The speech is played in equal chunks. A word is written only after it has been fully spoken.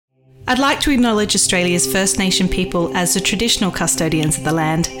I'd like to acknowledge Australia's First Nation people as the traditional custodians of the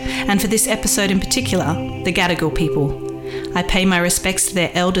land, and for this episode in particular, the Gadigal people. I pay my respects to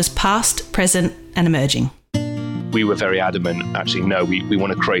their elders past, present and emerging. We were very adamant, actually, no, we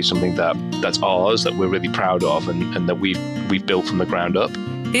want to create something that's ours, that we're really proud of and that we've built from the ground up.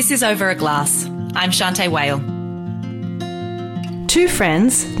 This is Over a Glass. I'm Shantay Whale. Two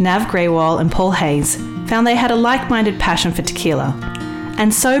friends, Nav Grewal and Paul Hayes, found they had a like-minded passion for tequila,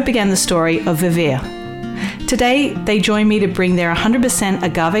 and so began the story of Vivir. Today, they join me to bring their 100%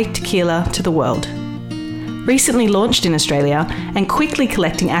 agave tequila to the world. Recently launched in Australia and quickly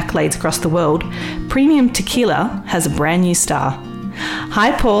collecting accolades across the world, Premium Tequila has a brand new star.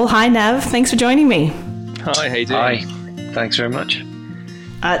 Hi Paul, hi Nav, thanks for joining me. Hi, how you doing? Hi, thanks very much.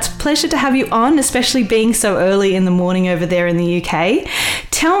 It's a pleasure to have you on, especially being so early in the morning over there in the UK.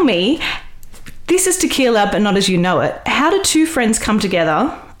 Tell me, this is tequila, but not as you know it. How do two friends come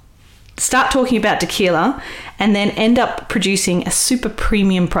together, start talking about tequila, and then end up producing a super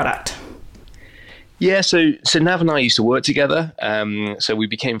premium product? Yeah, so Nav and I used to work together, so we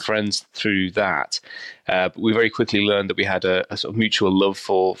became friends through that. But we very quickly learned that we had a sort of mutual love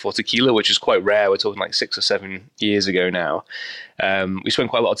for tequila, which is quite rare. We're talking like 6 or 7 years ago now. We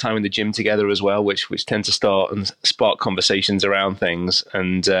spent quite a lot of time in the gym together as well, which tend to start and spark conversations around things.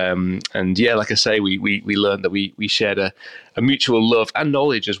 And yeah, like I say, we learned that we shared a mutual love and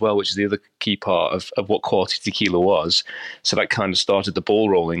knowledge as well, which is the other key part of what quality tequila was. So that kind of started the ball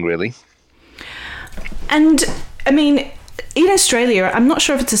rolling, really. And I mean, in Australia, I'm not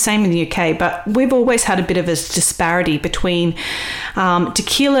sure if it's the same in the UK, but we've always had a bit of a disparity between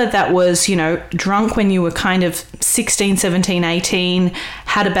tequila that was, drunk when you were kind of 16, 17, 18,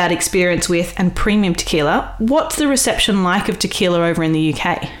 had a bad experience with, and premium tequila. What's the reception like of tequila over in the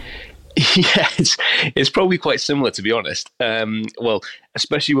UK? Yeah, it's probably quite similar, to be honest. Well,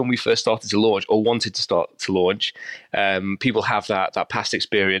 especially when we first started to launch or wanted to start to launch, people have that past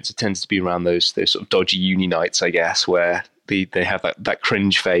experience. It tends to be around those sort of dodgy uni nights, I guess, where they have that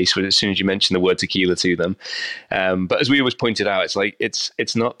cringe face as soon as you mention the word tequila to them. But as we always pointed out, it's like it's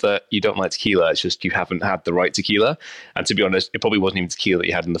not that you don't like tequila, it's just you haven't had the right tequila. And to be honest, it probably wasn't even tequila that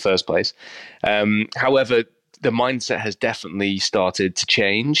you had in the first place. However, the mindset has definitely started to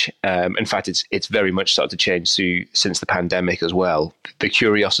change. In fact, it's very much started to change since the pandemic as well. The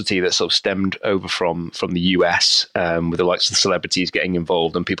curiosity that sort of stemmed over from the US, with the likes of the celebrities getting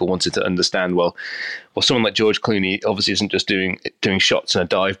involved, and people wanted to understand, well, someone like George Clooney obviously isn't just doing shots in a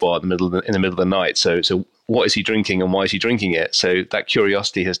dive bar in the middle of the night. So what is he drinking and why is he drinking it? So that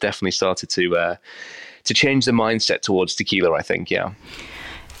curiosity has definitely started to change the mindset towards tequila, I think. Yeah.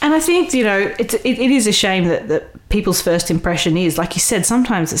 And I think, it is a shame that people's first impression is, like you said,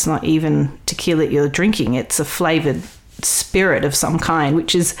 sometimes it's not even tequila that you're drinking. It's a flavoured spirit of some kind,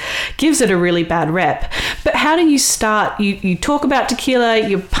 which gives it a really bad rep. But how do you start? You talk about tequila,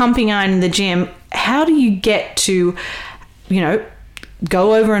 you're pumping iron in the gym. How do you get to,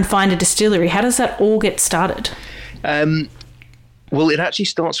 go over and find a distillery? How does that all get started? Well, it actually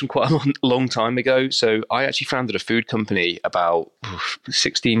starts from quite a long time ago. So I actually founded a food company about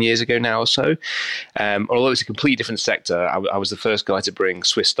 16 years ago now or so. Although it's a completely different sector, I was the first guy to bring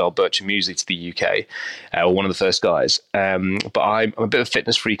Swiss-style Bircher Muesli to the UK, or one of the first guys. But I'm a bit of a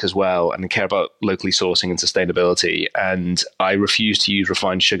fitness freak as well, and I care about locally sourcing and sustainability. And I refuse to use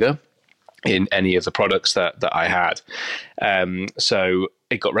refined sugar in any of the products that I had. So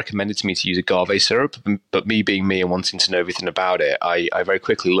it got recommended to me to use agave syrup, but me being me and wanting to know everything about it, I very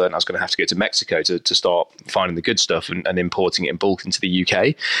quickly learned I was going to have to go to Mexico to start finding the good stuff and importing it in bulk into the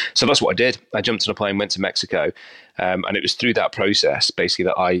UK. So that's what I did. I jumped on a plane, went to Mexico, and it was through that process basically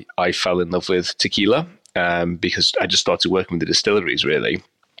that I fell in love with tequila, because I just started working with the distilleries really.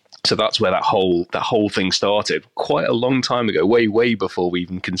 So that's where that whole thing started quite a long time ago, way before we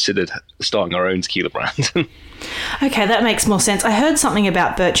even considered starting our own tequila brand. Okay, that makes more sense. I heard something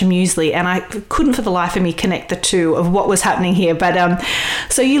about Bircher Muesli and I couldn't for the life of me connect the two of what was happening here. But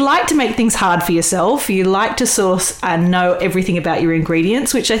so you like to make things hard for yourself. You like to source and know everything about your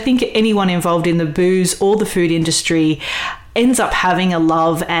ingredients, which I think anyone involved in the booze or the food industry ends up having a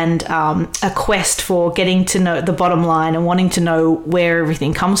love and a quest for getting to know the bottom line and wanting to know where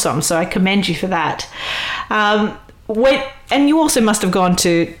everything comes from. So I commend you for that. And you also must have gone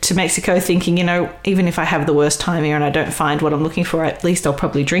to Mexico thinking, even if I have the worst time here and I don't find what I'm looking for, at least I'll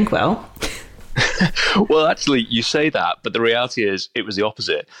probably drink well. Well, actually, you say that, but the reality is it was the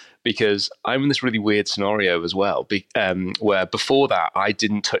opposite, because I'm in this really weird scenario as well, where before that, I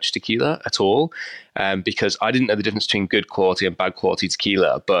didn't touch tequila at all, because I didn't know the difference between good quality and bad quality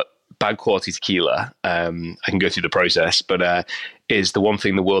tequila. But bad quality tequila, I can go through the process, but is the one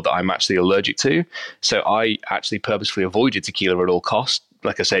thing in the world that I'm actually allergic to. So I actually purposefully avoided tequila at all costs.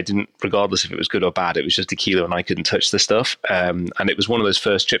 Like I say, didn't, regardless if it was good or bad, it was just tequila and I couldn't touch the stuff. And it was one of those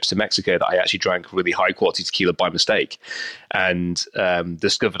first trips to Mexico that I actually drank really high quality tequila by mistake, and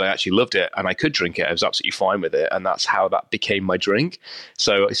discovered I actually loved it and I could drink it. I was absolutely fine with it. And that's how that became my drink.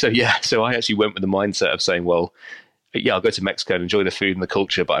 So I actually went with the mindset of saying, well, yeah, I'll go to Mexico and enjoy the food and the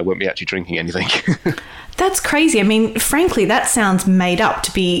culture, but I won't be actually drinking anything. That's crazy. I mean, frankly, that sounds made up,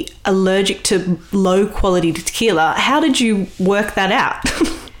 to be allergic to low quality tequila. How did you work that out?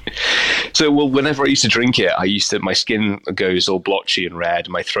 So, well, whenever I used to drink it, my skin goes all blotchy and red,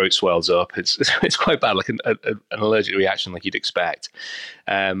 my throat swells up. It's quite bad, like an allergic reaction like you'd expect.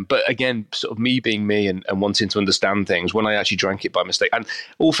 But again, sort of me being me and wanting to understand things, when I actually drank it by mistake, and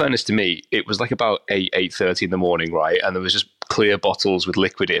all fairness to me, it was like about 8:30 in the morning, right? And there was just clear bottles with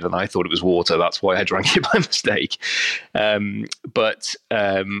liquid in, and I thought it was water. That's why I drank it by mistake. But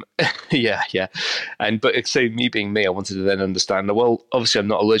so me being me, I wanted to then understand, well, obviously I'm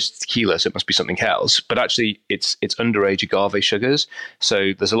not allergic to tequila, so it must be something else. But actually, it's underage agave sugars.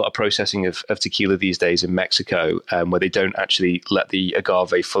 So there's a lot of processing of tequila these days in Mexico, where they don't actually let the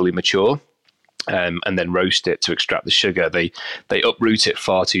agave fully mature. And then roast it to extract the sugar. They uproot it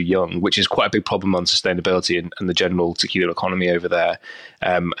far too young, which is quite a big problem on sustainability and the general tequila economy over there.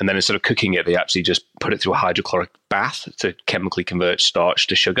 And then instead of cooking it, they actually just put it through a hydrochloric bath to chemically convert starch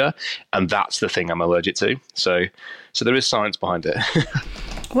to sugar. And that's the thing I'm allergic to. So there is science behind it.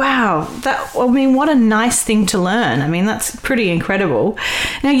 Wow. What a nice thing to learn. I mean, that's pretty incredible.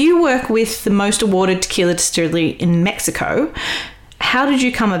 Now, you work with the most awarded tequila distillery in Mexico. How did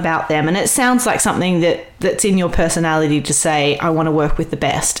you come about them? And it sounds like something that's in your personality to say, I want to work with the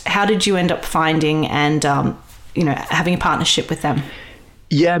best. How did you end up finding and, having a partnership with them?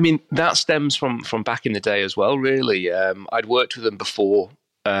 Yeah, I mean, that stems from back in the day as well, really. I'd worked with them before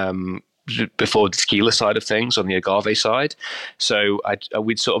the tequila side of things, on the agave side. So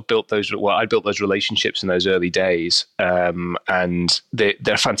we'd sort of built I built those relationships in those early days. And they're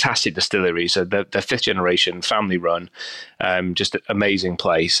a fantastic distillery. So they're fifth generation, family run, just an amazing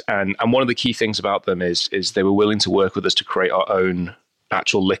place. And one of the key things about them is they were willing to work with us to create our own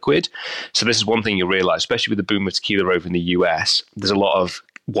actual liquid. So this is one thing you realize, especially with the boom of tequila over in the US, there's a lot of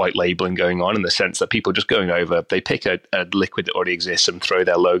white labeling going on, in the sense that people are just going over, they pick a liquid that already exists and throw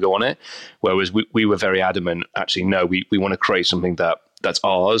their logo on it. Whereas we were very adamant, actually, no, we want to create something that's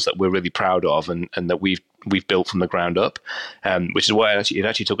ours, that we're really proud of, and that we've built from the ground up, which is why it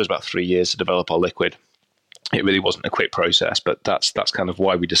actually took us about 3 years to develop our liquid. It really wasn't a quick process, but that's kind of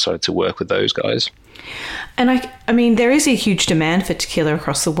why we decided to work with those guys. And I mean, there is a huge demand for tequila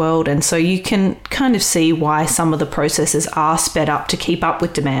across the world, and so you can kind of see why some of the processes are sped up to keep up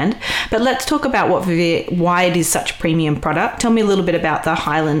with demand. But let's talk about why it is such a premium product. Tell me a little bit about the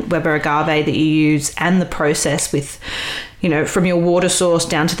Highland Weber agave that you use and the process with, from your water source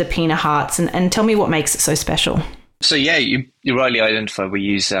down to the pinot hearts, and tell me what makes it so special. So yeah, you rightly identified. We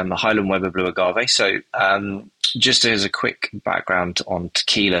use the Highland Weber Blue Agave. So just as a quick background on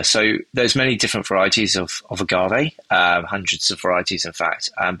tequila, so there's many different varieties of agave, hundreds of varieties in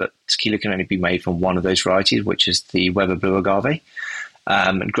fact, but tequila can only be made from one of those varieties, which is the Weber Blue Agave,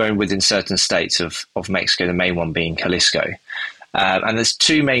 and grown within certain states of Mexico, the main one being Jalisco. And there's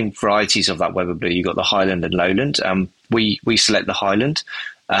two main varieties of that Weber Blue. You've got the Highland and Lowland. We select the Highland.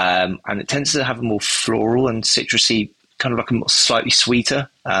 And it tends to have a more floral and citrusy, kind of like a slightly sweeter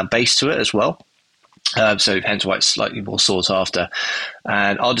base to it as well. So hence why it's slightly more sought after.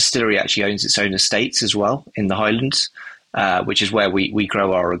 And our distillery actually owns its own estates as well in the Highlands, which is where we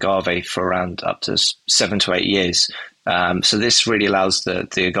grow our agave for around up to 7 to 8 years. So this really allows the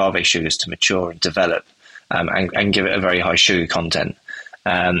agave sugars to mature and develop and give it a very high sugar content.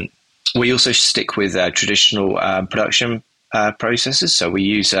 We also stick with traditional production processes. So we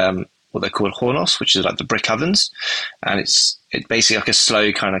use what they call hornos, which is like the brick ovens, and it's basically like a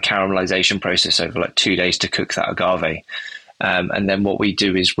slow kind of caramelization process over like 2 days to cook that agave. And then what we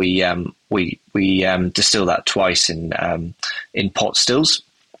do is we distill that twice in pot stills,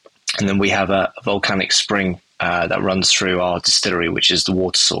 and then we have a volcanic spring that runs through our distillery, which is the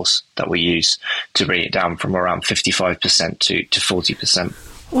water source that we use to bring it down from around 55% to 40%.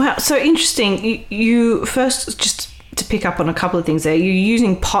 Wow, so interesting. You first, just to pick up on a couple of things there, you're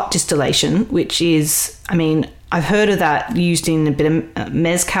using pot distillation, which is, I mean, I've heard of that used in a bit of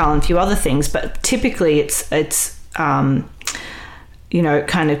mezcal and a few other things, but typically it's kind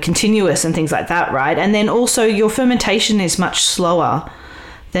of continuous and things like that, right? And then also your fermentation is much slower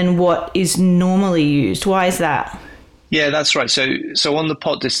than what is normally used. Why is that? Yeah, that's right. So on the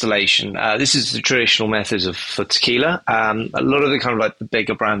pot distillation, this is the traditional methods for tequila. A lot of the kind of like the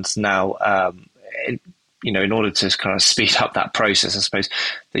bigger brands now, in order to kind of speed up that process, I suppose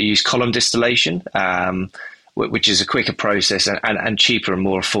they use column distillation, which is a quicker process and cheaper and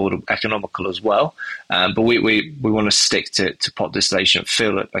more affordable, economical as well. But we want to stick to pot distillation,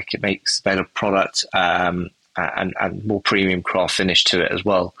 feel like it makes a better product and more premium craft finish to it as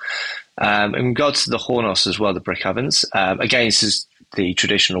well. In regards to the Hornos as well, the brick ovens, again, this is the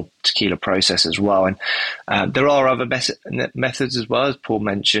traditional tequila process as well. And there are other methods as well. As Paul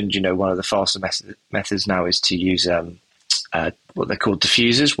mentioned, one of the faster methods now is to use what they're called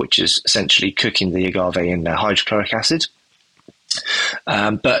diffusers, which is essentially cooking the agave in hydrochloric acid.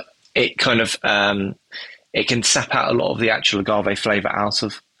 But it kind of it can sap out a lot of the actual agave flavor out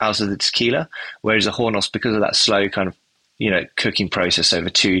of the tequila, whereas the Hornos, because of that slow kind of cooking process over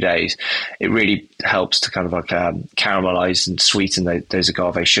 2 days, it really helps to kind of like caramelize and sweeten those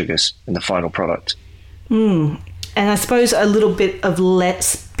agave sugars in the final product. And I suppose a little bit of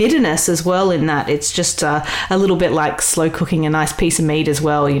less bitterness as well in that. It's just a little bit like slow cooking a nice piece of meat as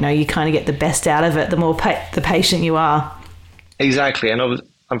well. You kind of get the best out of it the more the patient you are. Exactly. And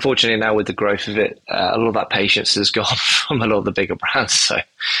unfortunately now with the growth of it, a lot of that patience has gone from a lot of the bigger brands. So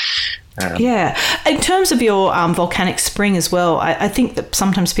yeah. In terms of your volcanic spring as well, I think that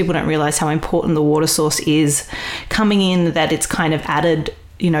sometimes people don't realize how important the water source is coming in, that it's kind of added,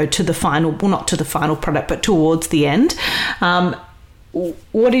 to the final, well, not to the final product, but towards the end.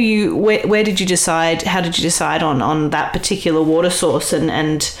 Where did you decide, how did you decide on that particular water source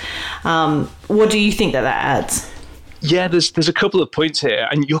and what do you think that adds? Yeah, there's a couple of points here,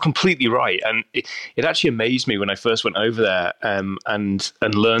 and you're completely right. And it actually amazed me when I first went over there and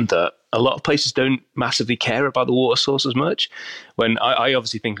learned that a lot of places don't massively care about the water source as much. When I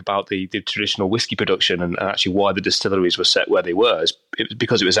obviously think about the traditional whiskey production and actually why the distilleries were set where they were, it was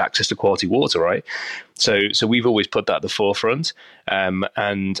because it was access to quality water, right? So we've always put that at the forefront.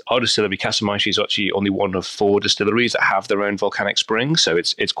 And our distillery, Casamachi, is actually only one of 4 distilleries that have their own volcanic springs. So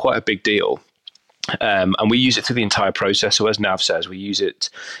it's quite a big deal. And we use it through the entire process. So as Nav says, we use it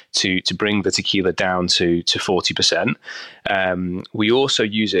to bring the tequila down to 40%. We also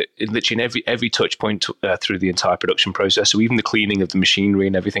use it literally in every touch point through the entire production process. So even the cleaning of the machinery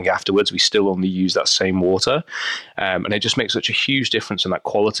and everything afterwards, we still only use that same water. And it just makes such a huge difference in that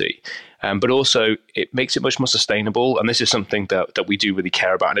quality. But also it makes it much more sustainable. And this is something that we do really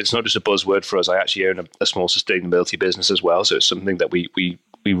care about. And it's not just a buzzword for us. I actually own a small sustainability business as well. So it's something that we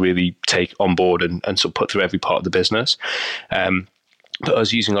really take on board and sort of put through every part of the business. But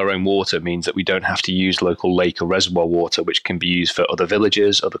us using our own water means that we don't have to use local lake or reservoir water, which can be used for other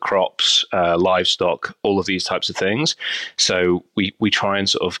villages, other crops, livestock, all of these types of things. So we try and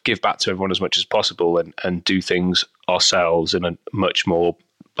sort of give back to everyone as much as possible and do things ourselves in a much more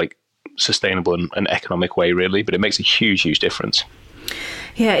like sustainable and economic way, really. But it makes a huge, huge difference.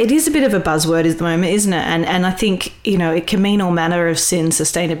 Yeah, it is a bit of a buzzword at the moment, isn't it? And I think, it can mean all manner of sin,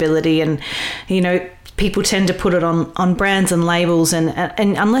 sustainability, and, people tend to put it on brands and labels, and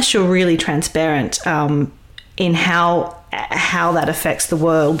unless you're really transparent in how that affects the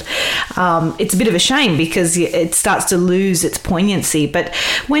world, it's a bit of a shame because it starts to lose its poignancy. But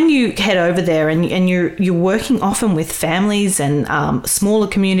when you head over there and you're working often with families and smaller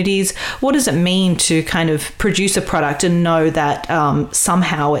communities, what does it mean to kind of produce a product and know that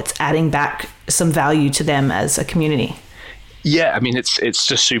somehow it's adding back some value to them as a community? Yeah, I mean, it's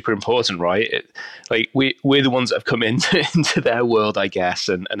just super important, right? We're the ones that have come into their world, I guess,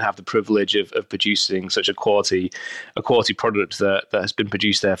 and have the privilege of producing such a quality product that has been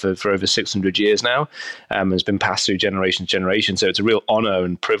produced there for over 600 years now, and has been passed through generation to generation. So it's a real honor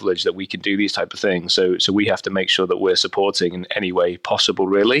and privilege that we can do these type of things. So we have to make sure that we're supporting in any way possible,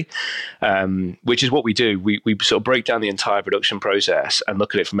 really, which is what we do. We sort of break down the entire production process and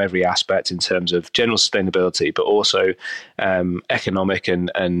look at it from every aspect in terms of general sustainability, but also economic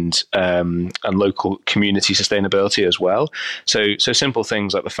and local community sustainability as well. So simple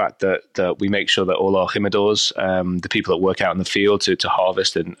things like the fact that we make sure that all our jimadores, the people that work out in the field to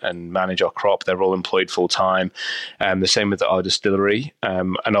harvest and manage our crop, they're all employed full time. The same with our distillery,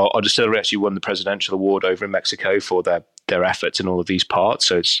 and our distillery actually won the presidential award over in Mexico for their efforts in all of these parts.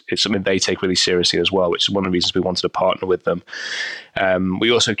 So it's something they take really seriously as well, which is one of the reasons we wanted to partner with them.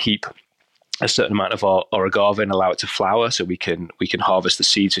 We also keep a certain amount of our agave and allow it to flower so we can harvest the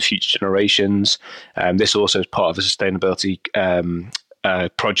seeds for future generations. This also is part of a sustainability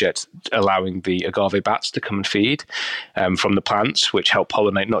project allowing the agave bats to come and feed from the plants, which help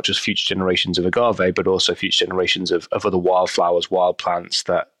pollinate not just future generations of agave, but also future generations of other wildflowers, wild plants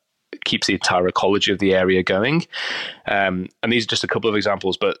that keeps the entire ecology of the area going. And these are just a couple of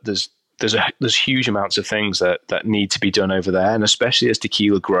examples, but there's huge amounts of things that need to be done over there, and especially as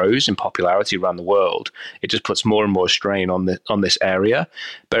tequila grows in popularity around the world, it just puts more and more strain on this area.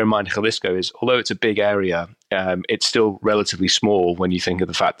 Bear in mind, Jalisco is, although it's a big area, it's still relatively small when you think of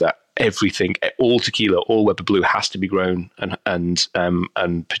the fact that everything, all tequila, all Weber Blue has to be grown and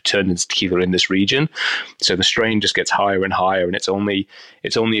turned into tequila in this region. So the strain just gets higher and higher, and it's only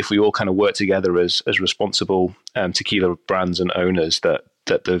if we all kind of work together as responsible tequila brands and owners that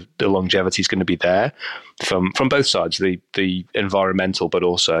the longevity is going to be there from both sides, the environmental, but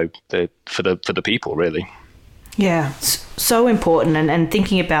also for the people, really. Yeah, so important, and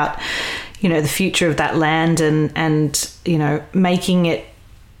thinking about, the future of that land and making it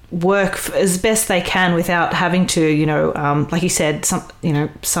work as best they can without having to, like you said,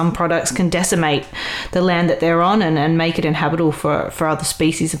 some products can decimate the land that they're on and make it inhabitable for other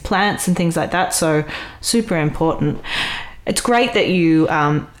species of plants and things like that. So super important. It's great that you,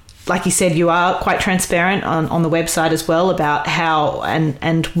 like you said, you are quite transparent on the website as well about how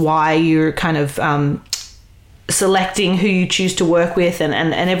and why you're kind of selecting who you choose to work with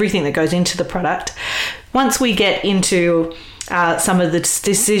and everything that goes into the product. Once we get into some of the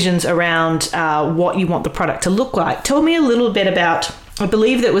decisions around what you want the product to look like, tell me a little bit about, I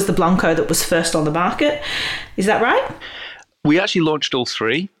believe that was the Blanco that was first on the market. Is that right? We actually launched all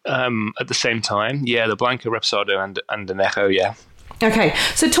three at the same time. Yeah, the Blanco, Reposado, and Añejo, yeah. Okay,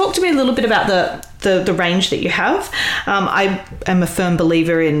 so talk to me a little bit about the range that you have. I am a firm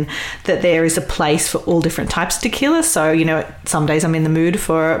believer in that there is a place for all different types of tequila. So, some days I'm in the mood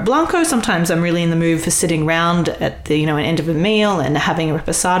for Blanco. Sometimes I'm really in the mood for sitting around at the, an end of a meal and having a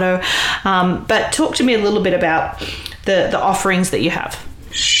Reposado. But talk to me a little bit about the offerings that you have.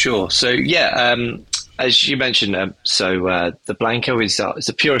 Sure. So, as you mentioned, the Blanco is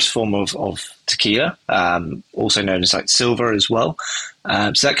the purest form of tequila, also known as like silver as well.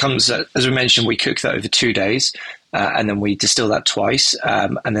 So that comes, as we mentioned, we cook that over 2 days, and then we distill that twice,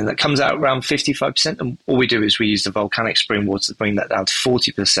 and then that comes out around 55%. And all we do is we use the volcanic spring water to bring that down to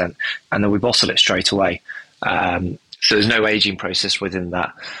 40%, and then we bottle it straight away. So there's no aging process within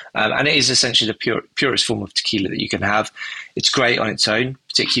that. And it is essentially the purest form of tequila that you can have. It's great on its own,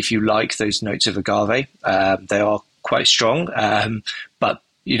 particularly if you like those notes of agave. They are quite strong, but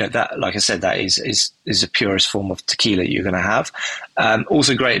that, like I said, that is the purest form of tequila you're going to have.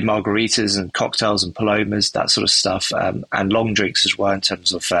 Also great margaritas and cocktails and palomas, that sort of stuff, and long drinks as well in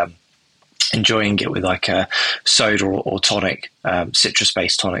terms of enjoying it with like a soda or tonic.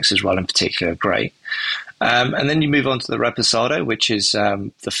 Citrus-based tonics as well in particular are great. And then you move on to the Reposado, which is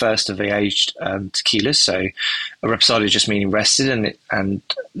the first of the aged tequilas. So a Reposado just meaning rested, and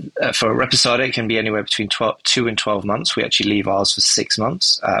for a Reposado it can be anywhere between 2 and 12 months. We actually leave ours for 6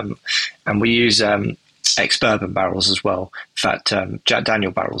 months, and we use ex-bourbon barrels as well. In fact, Jack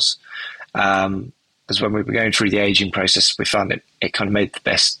Daniel barrels. Because when we were going through the aging process, we found it kind of made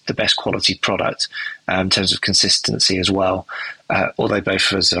the best quality product in terms of consistency as well. Although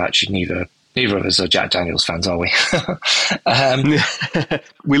both of us are actually neither of us are Jack Daniels fans, are we?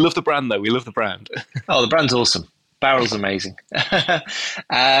 We love the brand, though. We love the brand. Oh, the brand's awesome. Barrel's amazing.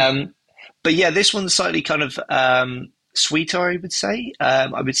 But yeah, this one's slightly kind of sweeter, I would say.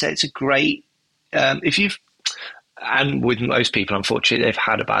 I would say it's a great, and with most people, unfortunately, they've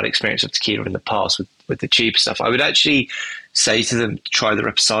had a bad experience of tequila in the past with the cheap stuff. I would actually say to them, try the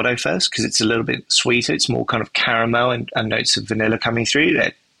Reposado first, because it's a little bit sweeter. It's more kind of caramel and notes of vanilla coming through.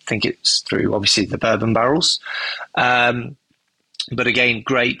 I think it's through, obviously, the bourbon barrels. But again,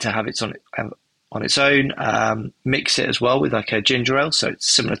 great to have it on its own. Mix it as well with like a ginger ale. So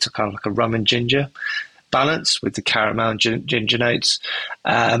it's similar to kind of like a rum and ginger balance with the caramel and ginger notes.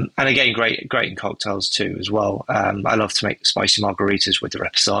 And again, great in cocktails too as well. I love to make spicy margaritas with the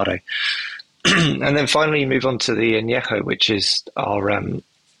Reposado. And then finally you move on to the Añejo, which is our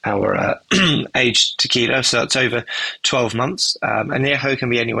aged tequila. So it's over 12 months. Añejo can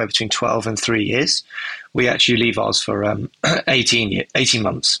be anywhere between 12 and 3 years. We actually leave ours for 18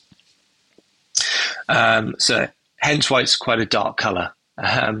 months. So hence why it's quite a dark color.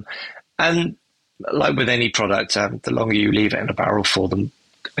 And like with any product, the longer you leave it in a barrel for them,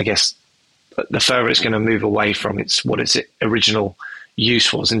 I guess the further it's going to move away from its original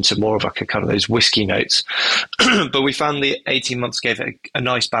use was into more of like a kind of those whiskey notes. But we found the 18 months gave it a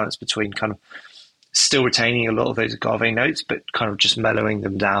nice balance between kind of still retaining a lot of those agave notes, but kind of just mellowing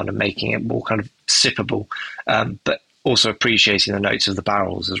them down and making it more kind of sippable, but also appreciating the notes of the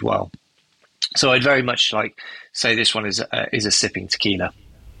barrels as well. So I'd very much say this one is a sipping tequila.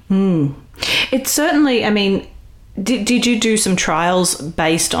 It's certainly, I mean, Did you do some trials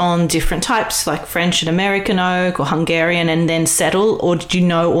based on different types, like French and American oak or Hungarian, and then settle? Or did you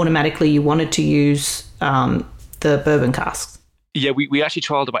know automatically you wanted to use the bourbon casks? Yeah, we actually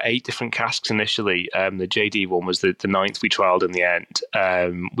trialled about 8 different casks initially. The JD one was the 9th we trialled in the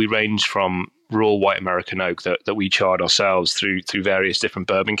end. We ranged from raw white American oak that we charred ourselves through various different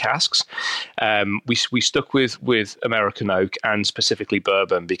bourbon casks. We stuck with American oak and specifically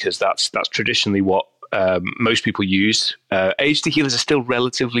bourbon because that's traditionally what most people use. Aged tequilas are still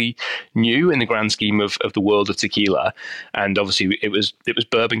relatively new in the grand scheme of the world of tequila, and obviously it was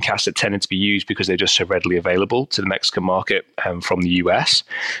bourbon casks that tended to be used because they're just so readily available to the Mexican market from the US.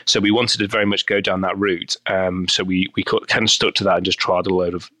 So we wanted to very much go down that route. So we kind of stuck to that and just tried a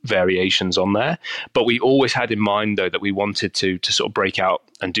load of variations on there. But we always had in mind though that we wanted to sort of break out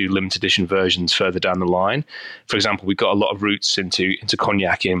and do limited edition versions further down the line. For example, we've got a lot of roots into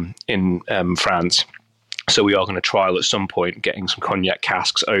cognac in France. So we are going to trial at some point getting some cognac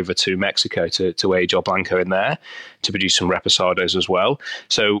casks over to Mexico to age our Blanco in there to produce some reposados as well.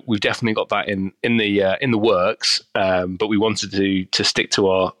 So we've definitely got that in the works, but we wanted to stick to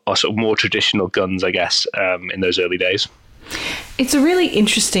our sort of more traditional guns, I guess, in those early days. It's a really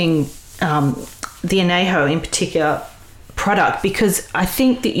interesting, the Añejo in particular, product, because I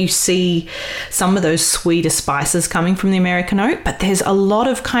think that you see some of those sweeter spices coming from the American oak, but there's a lot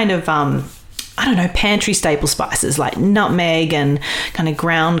of kind of pantry staple spices like nutmeg and kind of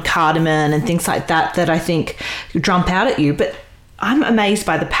ground cardamom and things like that I think jump out at you. But I'm amazed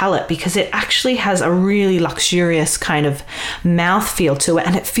by the palate because it actually has a really luxurious kind of mouthfeel to it,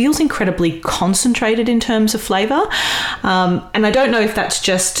 and it feels incredibly concentrated in terms of flavour. And I don't know if that's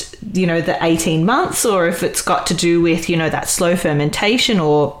just, the 18 months or if it's got to do with, that slow fermentation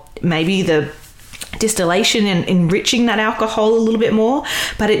or maybe the distillation and enriching that alcohol a little bit more,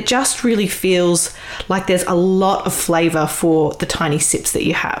 but it just really feels like there's a lot of flavour for the tiny sips that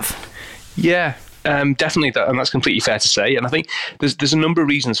you have. Yeah, definitely, and that's completely fair to say. And I think there's a number of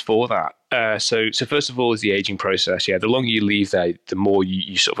reasons for that. So first of all is the aging process. Yeah, the longer you leave there, the more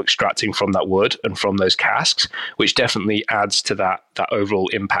you sort of extracting from that wood and from those casks, which definitely adds to that overall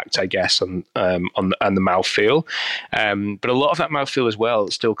impact, I guess, on the mouthfeel. But a lot of that mouthfeel as well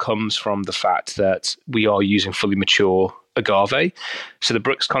still comes from the fact that we are using fully mature agave. So the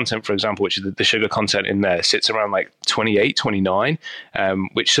Brux content, for example, which is the sugar content in there, sits around like 28, 29,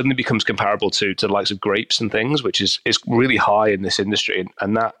 which suddenly becomes comparable to the likes of grapes and things, which is really high in this industry.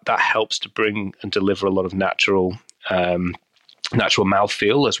 And that helps to bring and deliver a lot of natural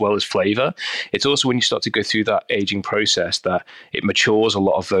mouthfeel as well as flavor. It's also when you start to go through that aging process that it matures a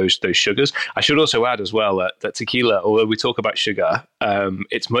lot of those sugars. I should also add as well that tequila, although we talk about sugar,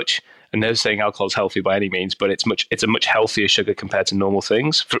 it's much, and never saying alcohol is healthy by any means, but it's a much healthier sugar compared to normal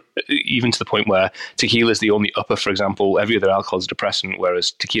things, even to the point where tequila is the only upper, for example. Every other alcohol is a depressant,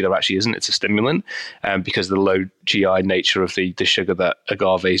 whereas tequila actually isn't. It's a stimulant because of the low GI nature of the sugar that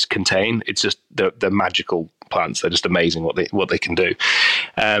agaves contain. It's just they're magical plants. They're just amazing what they can do.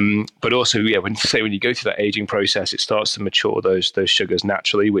 But also, yeah, when you go through that aging process, it starts to mature those sugars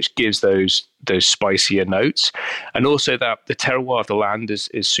naturally, which gives those spicier notes. And also that the terroir of the land is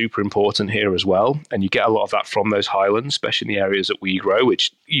super important here as well. And you get a lot of that from those highlands, especially in the areas that we grow,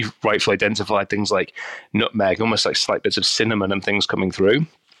 which you've rightfully identified, things like nutmeg, almost like slight bits of cinnamon and things coming through.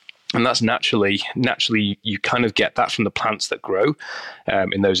 And that's naturally you kind of get that from the plants that grow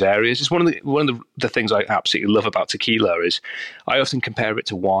in those areas. It's one of the things I absolutely love about tequila is I often compare it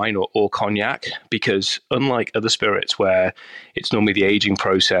to wine or cognac, because unlike other spirits where it's normally the aging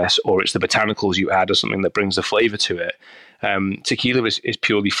process or it's the botanicals you add or something that brings the flavor to it, tequila is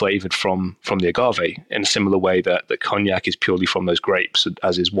purely flavored from the agave in a similar way that cognac is purely from those grapes,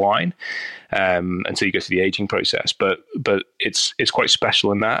 as is wine, until you go through the aging process. But it's quite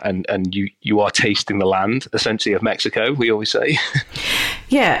special in that, and you are tasting the land essentially of Mexico, we always say.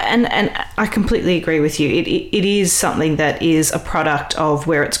 Yeah, and I completely agree with you. It is something that is a product of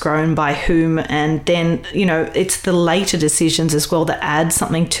where it's grown by whom, and then it's the later decisions as well that add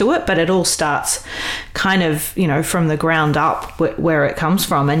something to it. But it all starts kind of from the ground up where it comes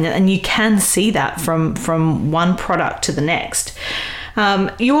from, and you can see that from one product to the next.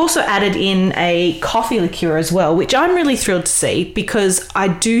 You also added in a coffee liqueur as well, which I'm really thrilled to see, because I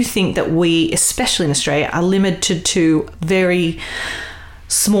do think that we, especially in Australia, are limited to very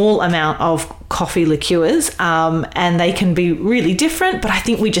small amount of coffee liqueurs, and they can be really different, but I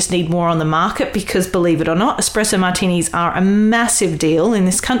think we just need more on the market because, believe it or not, espresso martinis are a massive deal in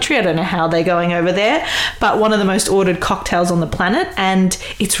this country. I don't know how they're going over there, but one of the most ordered cocktails on the planet, and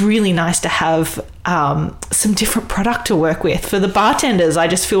it's really nice to have some different product to work with. For the bartenders, I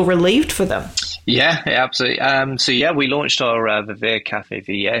just feel relieved for them. Yeah, absolutely. So yeah, we launched our Vivere Cafe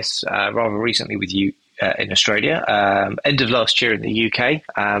VS rather recently with you in Australia, end of last year in the UK,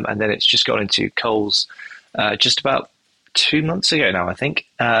 and then it's just gone into Coles just about 2 months ago now, I think.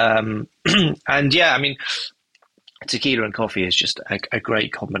 And yeah, I mean, tequila and coffee is just a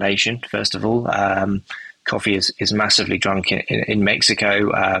great combination. First of all, coffee is massively drunk in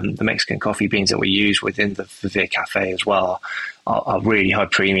Mexico. The Mexican coffee beans that we use within the Vivere Cafe as well are really high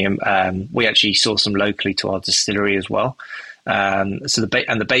premium. We actually source them locally to our distillery as well. So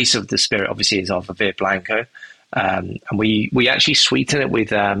the base of the spirit obviously is our Vivere Blanco, and we actually sweeten it with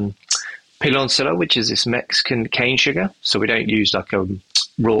piloncillo, which is this Mexican cane sugar. So we don't use like a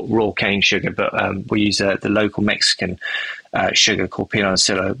raw cane sugar, but we use the local Mexican sugar called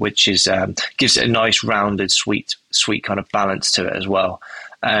piloncillo, which is gives it a nice rounded sweet kind of balance to it as well.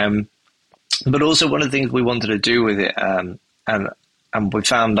 But also one of the things we wanted to do with it, and we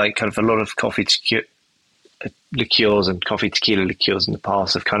found like kind of a lot of coffee liqueurs and coffee tequila liqueurs in the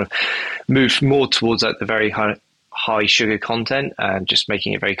past have kind of moved more towards like the very high sugar content and just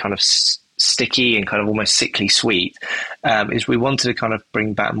making it very kind of sticky and kind of almost sickly sweet, is we wanted to kind of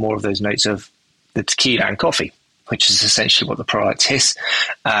bring back more of those notes of the tequila and coffee, which is essentially what the product is.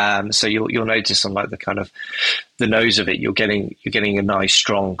 So you'll notice on like the kind of the nose of it, you're getting a nice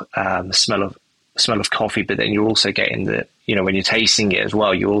strong smell of coffee, but then you're also getting when you're tasting it as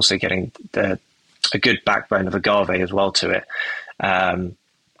well, you're also getting a good backbone of agave as well to it.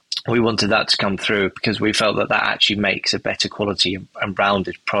 We wanted that to come through because we felt that actually makes a better quality and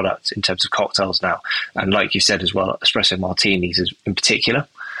rounded product in terms of cocktails now. And like you said as well, espresso martinis in particular.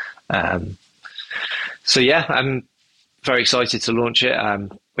 So yeah, I'm very excited to launch it.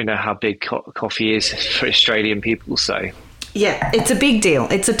 We know how big coffee is for Australian people, so... Yeah, it's a big deal.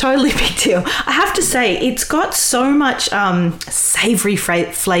 It's a totally big deal. I have to say, it's got so much savoury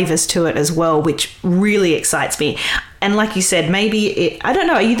flavours to it as well, which really excites me. And like you said, I don't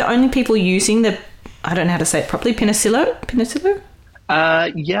know, are you the only people using I don't know how to say it properly, Piloncillo?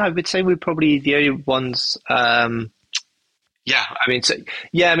 Yeah, I would say we're probably the only ones. Certainly,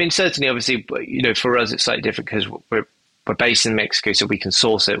 obviously, for us, it's slightly different because we're based in Mexico, so we can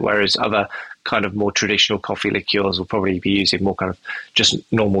source it, whereas other kind of more traditional coffee liqueurs will probably be using more kind of just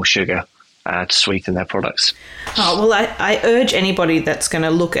normal sugar to sweeten their products. Oh, well, I urge anybody that's going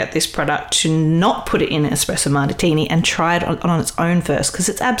to look at this product to not put it in an espresso martini and try it on its own first, because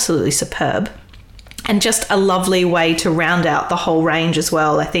it's absolutely superb. And just a lovely way to round out the whole range as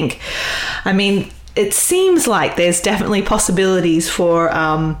well, I think. I mean, it seems like there's definitely possibilities for...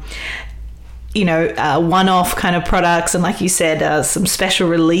 one-off kind of products and, like you said, some special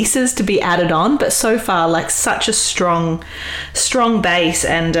releases to be added on. But so far, like, such a strong base,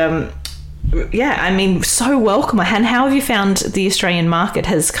 and so welcome. And how have you found the Australian market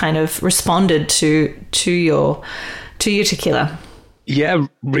has kind of responded to your tequila? Yeah,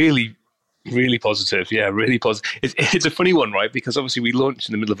 really. Really positive. Yeah, really positive. It's a funny one, right? Because obviously we launched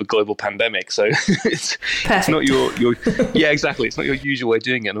in the middle of a global pandemic, so it's not your yeah, exactly. It's not your usual way of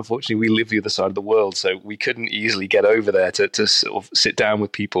doing it. And unfortunately, we live the other side of the world, so we couldn't easily get over there to sort of sit down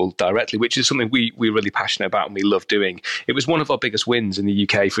with people directly, which is something we're really passionate about and we love doing. It was one of our biggest wins in the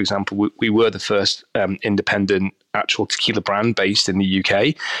UK, for example. We were the first independent actual tequila brand based in the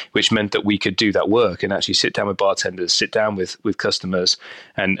UK, which meant that we could do that work and actually sit down with bartenders, sit down with customers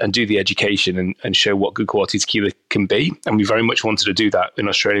and do the education and show what good quality tequila can be. And we very much wanted to do that in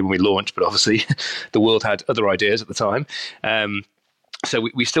Australia when we launched, but obviously the world had other ideas at the time. So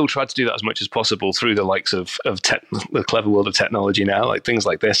we still tried to do that as much as possible through the likes of the clever world of technology now, like things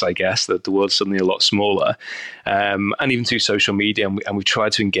like this, I guess, that the world's suddenly a lot smaller, and even through social media. And we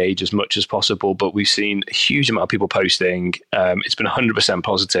tried to engage as much as possible, but we've seen a huge amount of people posting. It's been 100%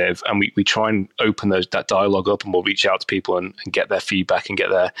 positive, and we try and open that dialogue up, and we'll reach out to people and get their feedback and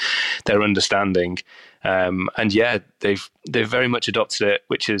get their understanding. And yeah, they've very much adopted it,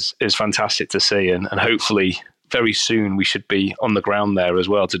 which is fantastic to see, and hopefully very soon we should be on the ground there as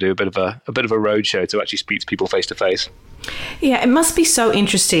well to do a bit of a roadshow to actually speak to people face to face. Yeah, it must be so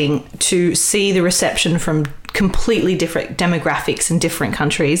interesting to see the reception from completely different demographics in different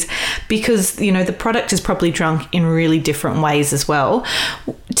countries, because the product is probably drunk in really different ways as well.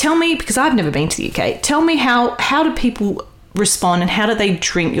 Tell me, because I've never been to the UK, tell me how do people respond and how do they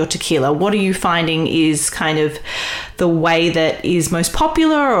drink your tequila? What are you finding is kind of the way that is most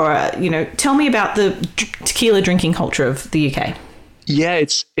popular, or tell me about the tequila drinking culture of the UK. Yeah,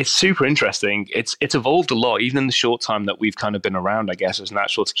 it's super interesting. It's evolved a lot, even in the short time that we've kind of been around, I guess, as an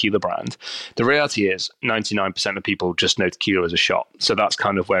actual tequila brand. The reality is 99% of people just know tequila as a shot. So that's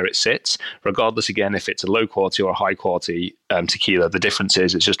kind of where it sits. Regardless, again, if it's a low quality or a high quality tequila, the difference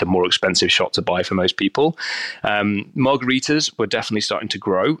is it's just a more expensive shot to buy for most people. Margaritas were definitely starting to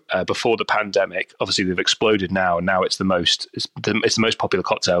grow before the pandemic. Obviously, they've exploded now, and now it's the most popular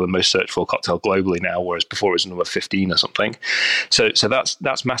cocktail, the most searched for cocktail globally now, whereas before it was number 15 or something. So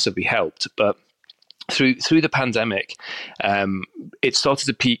that's massively helped. But through the pandemic, it started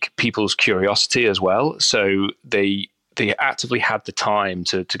to pique people's curiosity as well. So they actively had the time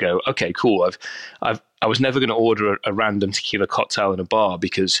to go, okay, cool. I was never going to order a random tequila cocktail in a bar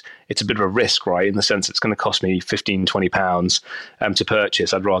because it's a bit of a risk, right? In the sense it's going to cost me 15, 20 pounds to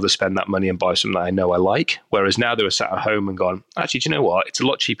purchase. I'd rather spend that money and buy something that I know I like. Whereas now they were sat at home and gone, actually, do you know what? It's a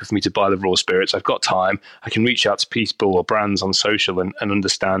lot cheaper for me to buy the raw spirits. I've got time. I can reach out to people or brands on social and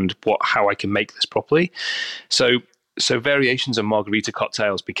understand how I can make this properly. So variations on margarita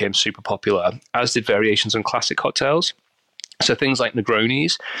cocktails became super popular, as did variations on classic cocktails. So things like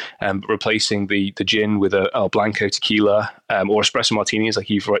Negronis, replacing the gin with a El Blanco tequila, or espresso martinis, like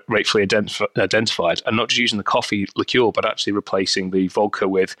you've rightfully identified, and not just using the coffee liqueur, but actually replacing the vodka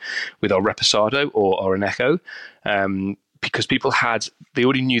with El Reposado or an Echo, because people they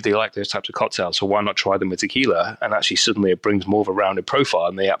already knew they liked those types of cocktails, so why not try them with tequila? And actually suddenly it brings more of a rounded profile,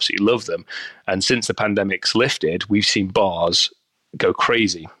 and they absolutely love them. And since the pandemic's lifted, we've seen bars go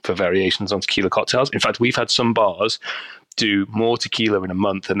crazy for variations on tequila cocktails. In fact, we've had some bars do more tequila in a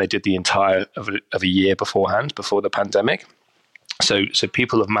month than they did the entire of a year beforehand, before the pandemic. So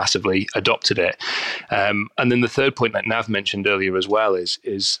people have massively adopted it. And then the third point that Nav mentioned earlier as well is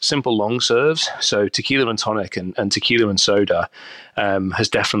simple long serves. So tequila and tonic and tequila and soda has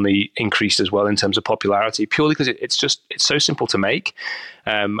definitely increased as well in terms of popularity, purely because it's so simple to make.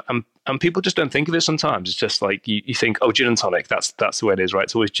 And people just don't think of it sometimes. It's just like you think, oh, gin and tonic, that's the way it is, right?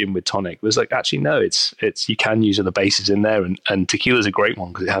 It's always gin with tonic. But it's like, actually, no, it's you can use other bases in there. And tequila is a great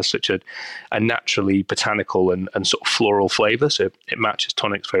one because it has such a naturally botanical and sort of floral flavor. So it matches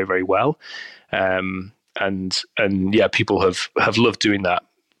tonics very, very well. And yeah, people have loved doing that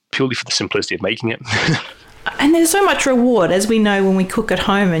purely for the simplicity of making it. And there's so much reward, as we know, when we cook at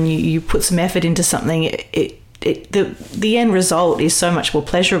home and you put some effort into something, the end result is so much more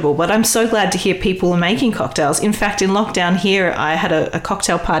pleasurable. But I'm so glad to hear people are making cocktails. In fact, in lockdown here, I had a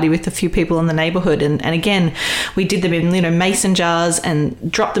cocktail party with a few people in the neighborhood. And again, we did them in, mason jars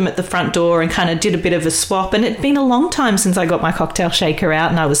and dropped them at the front door and kind of did a bit of a swap. And it'd been a long time since I got my cocktail shaker out,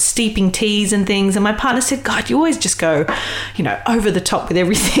 and I was steeping teas and things. And my partner said, God, you always just go, over the top with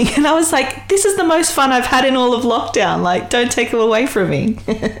everything. And I was like, this is the most fun I've had in all of lockdown. Like, don't take it away from me.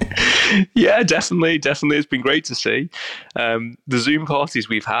 Yeah, definitely. It's been great to see. The Zoom parties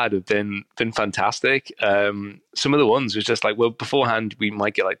we've had have been fantastic. Some of the ones was just like, well, beforehand we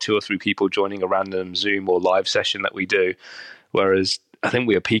might get like 2 or 3 people joining a random Zoom or live session that we do, whereas I think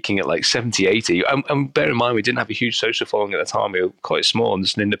we were peaking at like 70, 80. And bear in mind, we didn't have a huge social following at the time. We were quite small and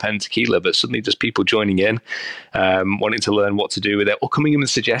just an independent tequila, but suddenly just people joining in, wanting to learn what to do with it, or coming in with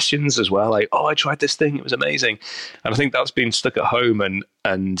suggestions as well. Like, oh, I tried this thing, it was amazing. And I think that's been stuck at home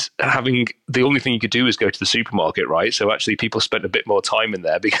and having the only thing you could do is go to the supermarket, right? So actually people spent a bit more time in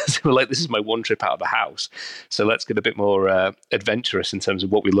there because they were like, this is my one trip out of the house. So let's get a bit more adventurous in terms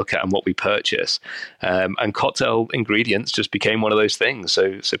of what we look at and what we purchase. And cocktail ingredients just became one of those things.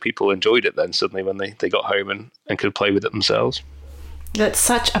 So people enjoyed it then suddenly when they got home and could play with it themselves. That's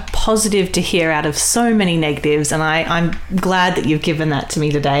such a positive to hear out of so many negatives, and I'm glad that you've given that to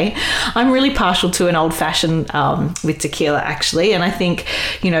me today. I'm really partial to an old-fashioned with tequila, actually, and I think,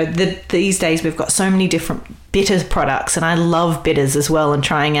 these days we've got so many different bitters products, and I love bitters as well and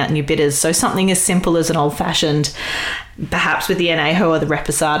trying out new bitters. So something as simple as an old-fashioned, perhaps with the Añejo or the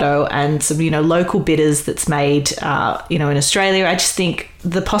Reposado, and some, local bitters that's made, in Australia. I just think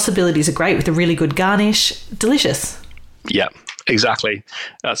the possibilities are great with a really good garnish. Delicious. Yeah. Exactly.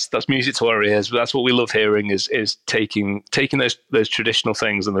 That's music to our ears. That's what we love hearing is taking those traditional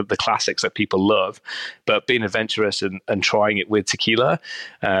things and the classics that people love, but being adventurous and trying it with tequila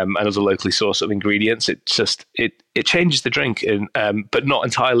and other locally sourced ingredients. It changes the drink, but not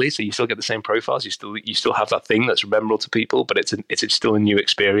entirely. So you still get the same profiles. You still have that thing that's memorable to people, but it's still a new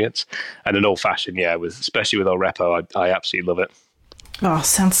experience. And an old fashioned, especially with El Repo, I absolutely love it. Oh,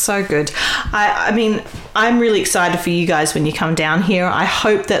 sounds so good. I mean, I'm really excited for you guys when you come down here. I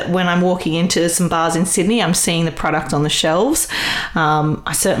hope that when I'm walking into some bars in Sydney, I'm seeing the product on the shelves.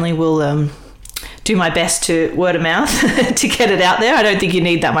 I certainly will do my best to word of mouth to get it out there. I don't think you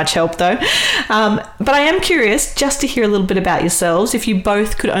need that much help though. But I am curious just to hear a little bit about yourselves. If you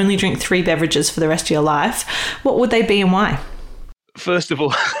both could only drink 3 beverages for the rest of your life, what would they be and why? First of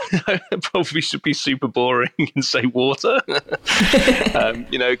all, I probably should be super boring and say water.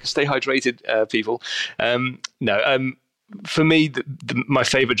 Stay hydrated, people. For me, my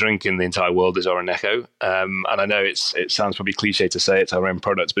favorite drink in the entire world is Orinoco. And I know it sounds probably cliche to say it's our own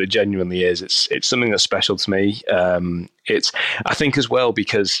product, but it genuinely is. It's something that's special to me. I think as well,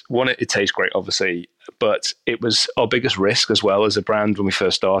 because one, it tastes great, obviously, but it was our biggest risk as well as a brand when we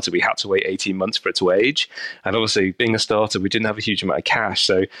first started. We had to wait 18 months for it to age. And obviously being a startup, we didn't have a huge amount of cash.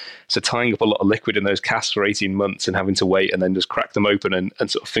 So tying up a lot of liquid in those casks for 18 months and having to wait and then just crack them open and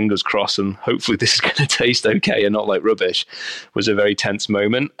sort of fingers crossed and hopefully this is going to taste okay and not like rubbish was a very tense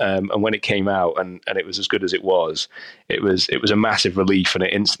moment. And when it came out and it was as good as it was a massive relief, and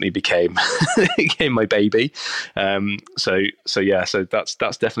it instantly became my baby. So that's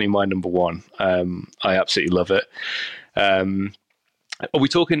definitely my number one. I absolutely love it. Are we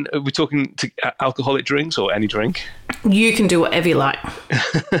talking to alcoholic drinks or any drink? You can do whatever you like.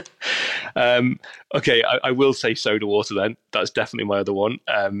 Okay, I will say soda water then. That's definitely my other one.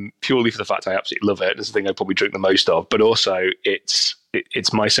 Purely for the fact I absolutely love it. It's the thing I probably drink the most of, but also it's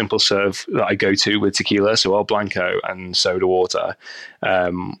my simple serve that I go to with tequila. So El Blanco and soda water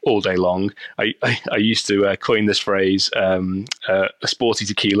all day long. I used to coin this phrase, a sporty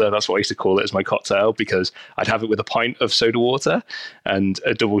tequila. That's what I used to call it as my cocktail, because I'd have it with a pint of soda water and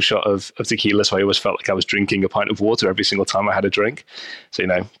a double shot of tequila. So I always felt like I was drinking a pint of water every single time I had a drink. So,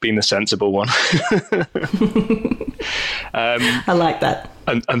 being the sensible one. I like that.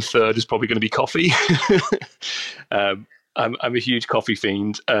 And third is probably going to be coffee. I'm a huge coffee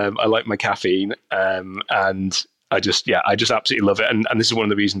fiend. I like my caffeine, and I just absolutely love it. And this is one of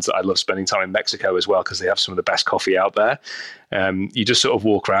the reasons that I love spending time in Mexico as well, because they have some of the best coffee out there. You just sort of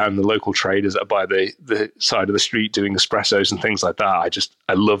walk around the local traders that are by the side of the street doing espressos and things like that.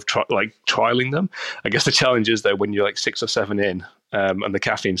 I love trialing them. I guess the challenge is though, when you're like 6 or 7 in, and the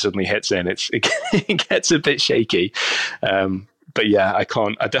caffeine suddenly hits in, it gets a bit shaky. But yeah, I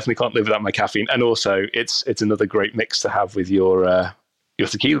definitely can't live without my caffeine. And also it's another great mix to have with your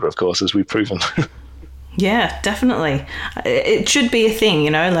tequila, of course, as we've proven. Yeah, definitely. It should be a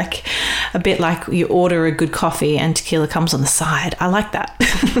thing, like a bit like you order a good coffee and tequila comes on the side. I like that.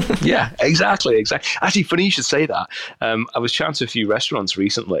 Yeah, exactly. Actually, funny you should say that. I was chatting to a few restaurants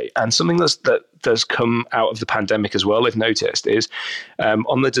recently, and something that's come out of the pandemic as well, I've noticed, is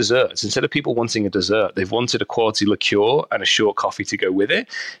on the desserts, instead of people wanting a dessert, they've wanted a quality liqueur and a short coffee to go with it,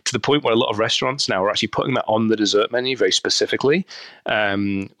 to the point where a lot of restaurants now are actually putting that on the dessert menu very specifically,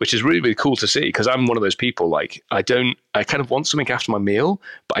 which is really, really cool to see, because I'm one of those people, like, I kind of want something after my meal,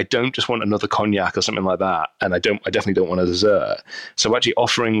 but I don't just want another cognac or something like that, and I definitely don't want a dessert. So actually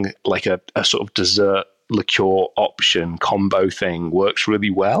offering like a sort of dessert liqueur option combo thing works really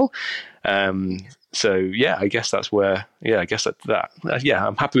well. So yeah, I guess that's where,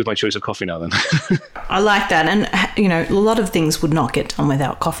 I'm happy with my choice of coffee now then. I like that. And, a lot of things would not get done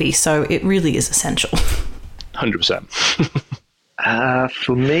without coffee. So it really is essential. 100%.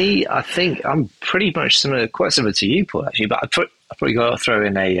 For me, I think I'm pretty much quite similar to you, Paul, actually, but I've probably got to throw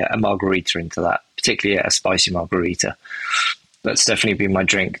in a margarita into that, particularly a spicy margarita. That's definitely been my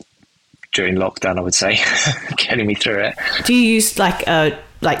drink during lockdown, I would say, getting me through it. Do you use like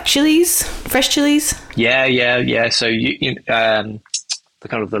chilies, fresh chilies? Yeah. So you the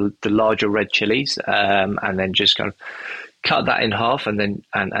kind of the larger red chilies, and then just kind of cut that in half, and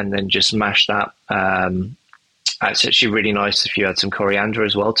then just mash that. It's actually really nice if you add some coriander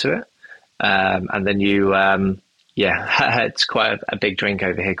as well to it, and then you it's quite a big drink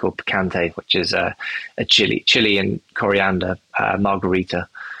over here called picante, which is a chili and coriander margarita.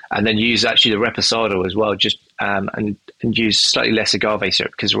 And then use actually the reposado as well, just and use slightly less agave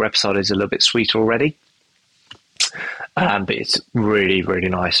syrup, because the reposado is a little bit sweeter already. But it's really, really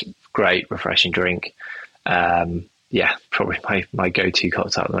nice, great, refreshing drink. Probably my go-to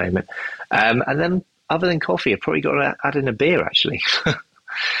cocktail at the moment. And then other than coffee, I've probably got to add in a beer, actually.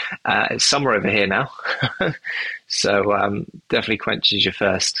 It's summer over here now. So definitely quenches your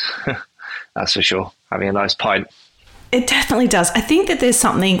thirst. That's for sure. Having a nice pint. It definitely does. I think that there's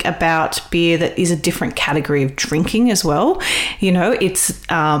something about beer that is a different category of drinking as well.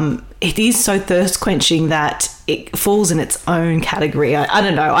 It is so thirst quenching that it falls in its own category. I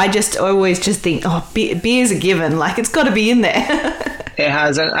don't know. I always just think, beer's a given. Like, it's got to be in there. It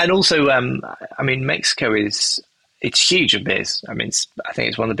has, and also, Mexico it's huge of beers. I think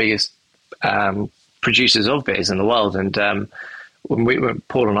it's one of the biggest producers of beers in the world, and when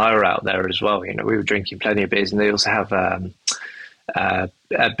Paul and I were out there as well, we were drinking plenty of beers, and they also have a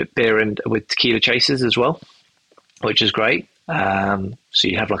beer with tequila chasers as well, which is great. So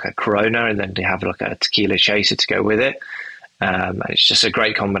you have like a Corona, and then you have like a tequila chaser to go with it. It's just a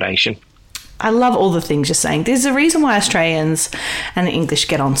great combination. I love all the things you're saying. There's a reason why Australians and the English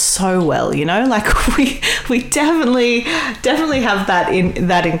get on so well, like we definitely have that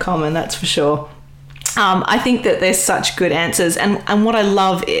in common, that's for sure. I think that there's such good answers, and what I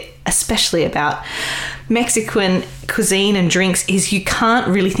love especially about Mexican cuisine and drinks is you can't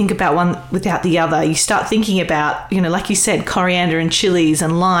really think about one without the other. You start thinking about, like you said, coriander and chilies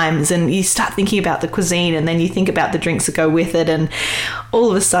and limes, and you start thinking about the cuisine, and then you think about the drinks that go with it, and all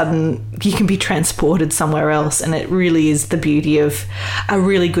of a sudden you can be transported somewhere else. And it really is the beauty of a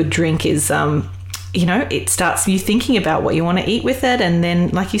really good drink is it starts you thinking about what you want to eat with it, and then,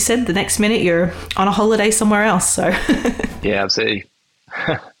 like you said, the next minute you're on a holiday somewhere else. So yeah, absolutely.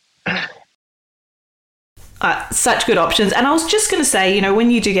 Such good options. And I was just going to say, when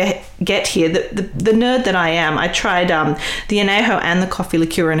you do get here, the nerd that I am, I tried the añejo and the coffee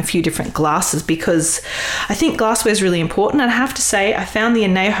liqueur in a few different glasses, because I think glassware is really important. And I have to say, I found the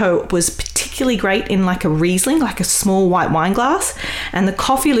añejo was particularly great in like a Riesling, like a small white wine glass, and the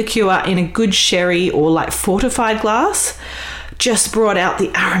coffee liqueur in a good sherry or like fortified glass just brought out the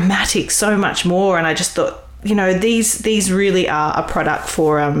aromatic so much more. And I just thought, these really are a product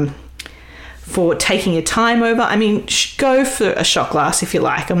for taking your time over. I mean, go for a shot glass if you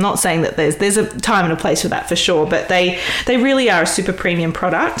like. I'm not saying that there's a time and a place for that for sure, but they really are a super premium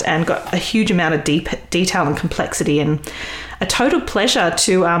product and got a huge amount of deep detail and complexity, and a total pleasure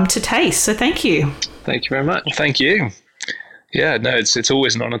to taste. So thank you. Thank you very much. Thank you. Yeah, no, it's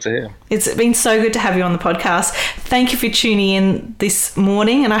always an honour to hear. It's been so good to have you on the podcast. Thank you for tuning in this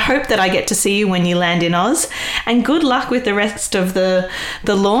morning, and I hope that I get to see you when you land in Oz. And good luck with the rest of the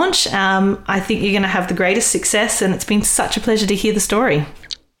launch. I think you're going to have the greatest success, and it's been such a pleasure to hear the story.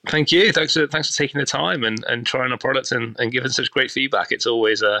 Thank you. Thanks for taking the time and trying our products and giving such great feedback. It's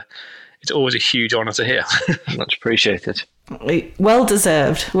always a huge honour to hear. Much appreciated. Well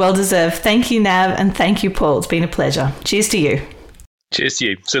deserved. Thank you, Nav, and thank you, Paul. It's been a pleasure. Cheers to you. Cheers to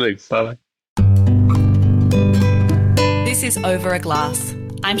you. Salute. Bye. This is Over a Glass.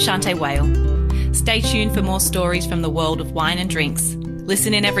 I'm Shantay Wale. Stay tuned for more stories from the world of wine and drinks.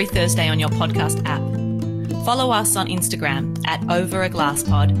 Listen in every Thursday on your podcast app. Follow us on Instagram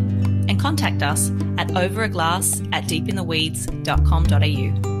 @overaglasspod and contact us at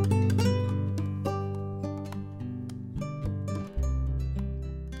overaglass@deepintheweeds.com.au.